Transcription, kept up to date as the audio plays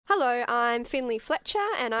Hello, I'm Finley Fletcher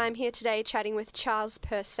and I'm here today chatting with Charles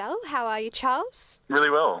Purcell. How are you, Charles?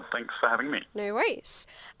 Really well. Thanks for having me. No worries.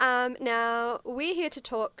 Now, we're here to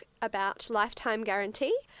talk about Lifetime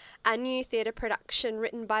Guarantee, a new theatre production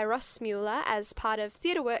written by Ross Mueller as part of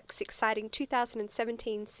TheatreWorks' exciting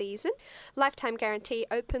 2017 season. Lifetime Guarantee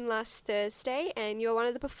opened last Thursday and you're one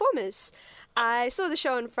of the performers. I saw the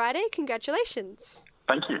show on Friday. Congratulations.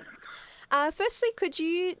 Thank you. Firstly, could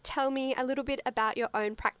you tell me a little bit about your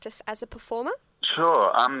own practice as a performer? Sure.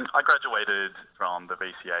 I graduated from the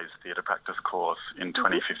VCA's theatre practice course in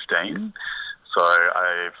 2015. So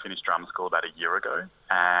I finished drama school about a year ago,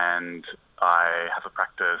 and I have a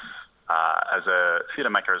practice as a theatre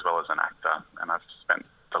maker as well as an actor, and I've spent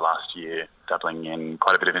the last year dabbling in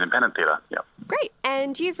quite a bit of independent theatre. Yep. Great.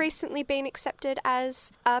 And you've recently been accepted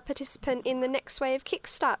as a participant in the Next Wave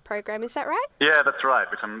Kickstart program, is that right? Yeah, that's right,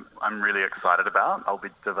 which I'm really excited about. I'll be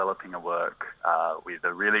developing a work with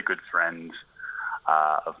a really good friend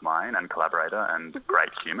of mine and collaborator and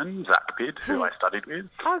great human, Zach Pidd, who I studied with.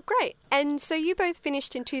 Oh, great. And so you both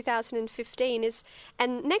finished in 2015,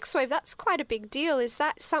 and Next Wave, that's quite a big deal. Is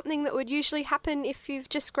that something that would usually happen if you've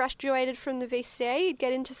just graduated from the VCA? You'd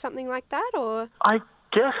get into something like that, or? I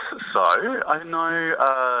guess so. I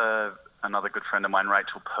know another good friend of mine,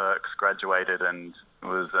 Rachel Perks, graduated and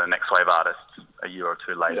was a Next Wave artist a year or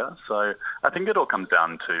two later. Yeah. So I think it all comes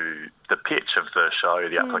down to the pitch of the show.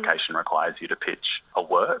 The application requires you to pitch a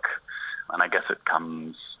work, and I guess it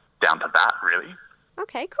comes down to that, really.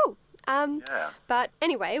 Okay, cool. But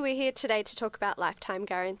anyway, we're here today to talk about Lifetime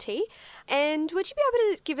Guarantee. And would you be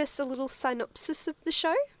able to give us a little synopsis of the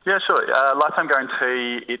show? Yeah, sure. Lifetime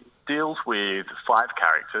Guarantee, it deals with 5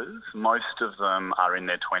 characters. Most of them are in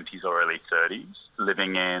their 20s or early 30s,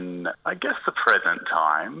 living in, I guess, the present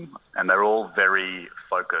time. And they're all very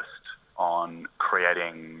focused on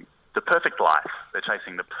creating the perfect life. They're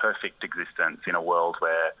chasing the perfect existence in a world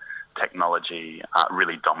where technology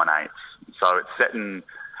really dominates. So it's set in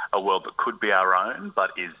a world that could be our own,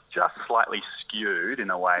 but is just slightly skewed in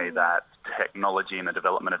a way that technology and the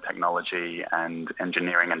development of technology and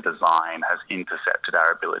engineering and design has intercepted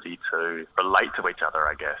our ability to relate to each other,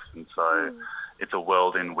 I guess. And so it's a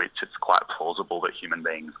world in which it's quite plausible that human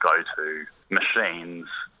beings go to machines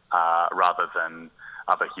rather than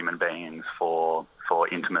other human beings for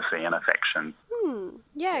intimacy and affection.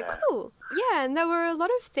 Yeah, cool. Yeah, and there were a lot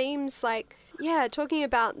of themes like, talking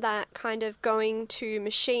about that kind of going to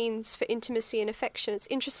machines for intimacy and affection. It's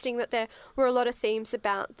interesting that there were a lot of themes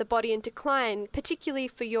about the body in decline, particularly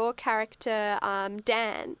for your character,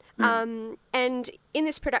 Dan. And in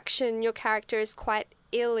this production, your character is quite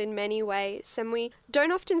ill in many ways, and we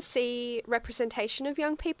don't often see representation of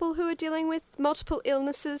young people who are dealing with multiple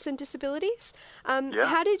illnesses and disabilities.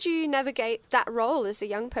 How did you navigate that role as a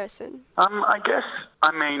young person?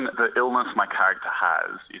 The illness my character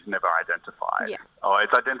has is never identified. Yeah.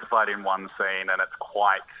 It's identified in one scene and it's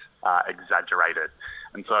quite exaggerated.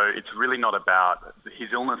 And so it's really not about his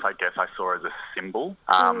illness, I guess I saw as a symbol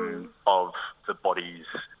of the body's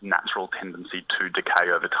natural tendency to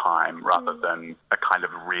decay over time rather than a kind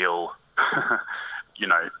of real,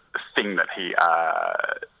 thing that he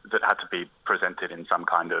that had to be presented in some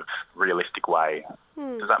kind of realistic way.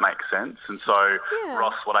 Does that make sense? And so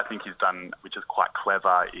Ross, what I think he's done, which is quite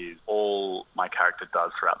clever, is all my character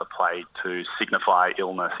does throughout the play to signify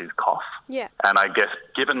illness is cough. Yeah. And I guess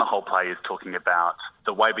given the whole play is talking about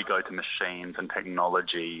the way we go to machines and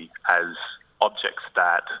technology as objects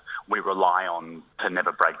that we rely on to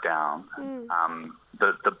never break down,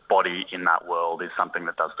 the body in that world is something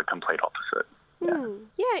that does the complete opposite.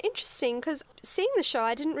 Yeah, interesting, because seeing the show,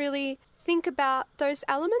 I didn't really think about those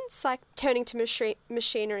elements, like turning to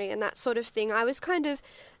machinery and that sort of thing. I was kind of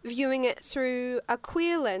viewing it through a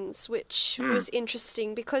queer lens, which was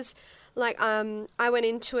interesting because, I went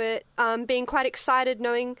into it being quite excited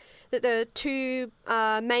knowing that the 2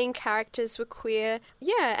 main characters were queer.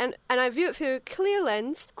 Yeah, and I view it through a queer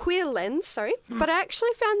lens, but I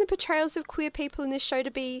actually found the portrayals of queer people in this show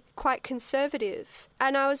to be quite conservative.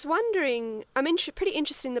 And I was wondering, I'm pretty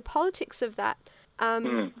interested in the politics of that.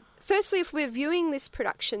 Firstly, if we're viewing this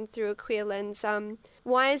production through a queer lens,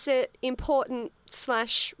 why is it important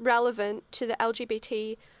 / relevant to the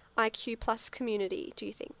LGBTIQ plus community, do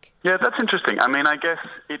you think? Yeah, that's interesting. I guess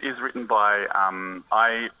it is written by,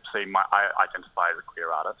 I identify as a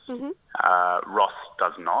queer artist. Ross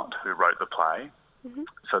does not, who wrote the play.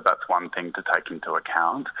 So that's one thing to take into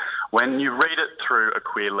account. When you read it through a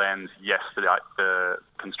queer lens, yes, the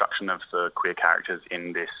construction of the queer characters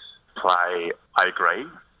in this play, I agree.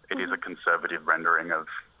 It is a conservative rendering of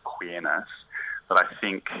queerness. But I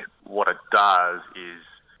think what it does is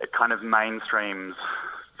it kind of mainstreams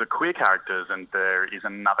the queer characters, and there is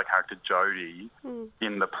another character, Jodie,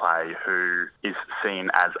 in the play who is seen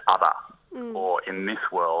as other, or in this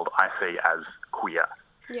world I see as queer.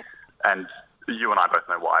 Yeah. And you and I both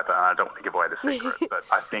know why, but I don't want to give away the secret. But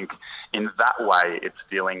I think in that way it's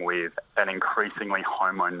dealing with an increasingly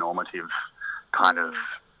homonormative kind of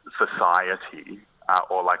society,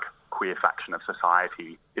 or like queer faction of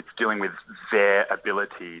society. It's dealing with their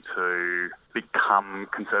ability to become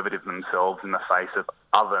conservative themselves in the face of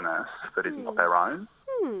otherness that is not their own.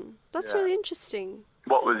 That's really interesting.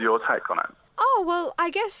 What was your take on it? Oh, well, I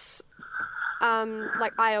guess,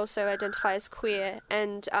 like, I also identify as queer,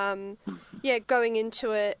 and, going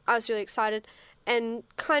into it, I was really excited, and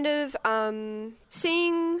kind of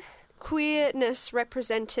seeing queerness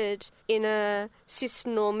represented in a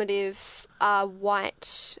cis-normative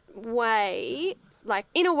white way, like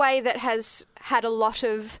in a way that has had a lot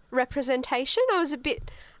of representation. I was a bit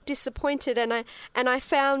disappointed, and I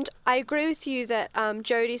found, I agree with you that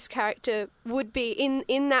Jodie's character would be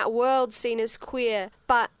in that world seen as queer,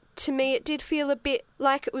 but to me it did feel a bit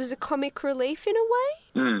like it was a comic relief in a way.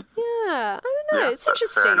 Yeah, I don't know, it's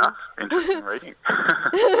interesting. Fair enough. Interesting reading.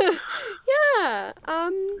 Yeah.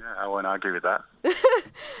 I won't argue with that.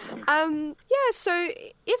 So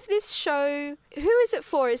if this show, who is it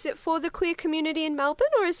for? Is it for the queer community in Melbourne,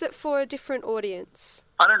 or is it for a different audience?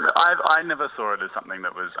 I don't know. I never saw it as something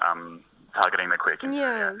that was targeting the queer community.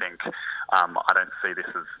 Yeah. I think I don't see this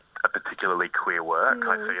as a particularly queer work.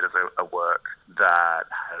 No. I see it as a work that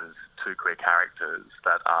has two queer characters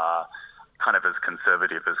that are kind of as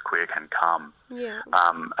conservative as queer can come. Yeah.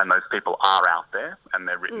 And those people are out there, and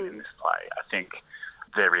they're written in this play. I think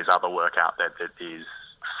there is other work out there that is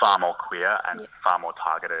far more queer and far more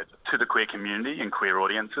targeted to the queer community and queer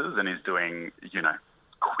audiences, and is doing,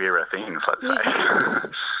 queerer things, let's say.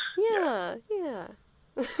 Yeah.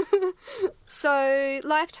 So,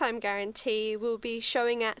 Lifetime Guarantee will be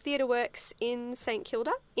showing at Theatre Works in St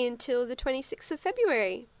Kilda until the 26th of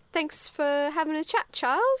February. Thanks for having a chat,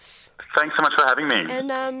 Charles. Thanks so much for having me.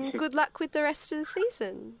 And good luck with the rest of the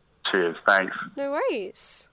season. Cheers, thanks. No worries.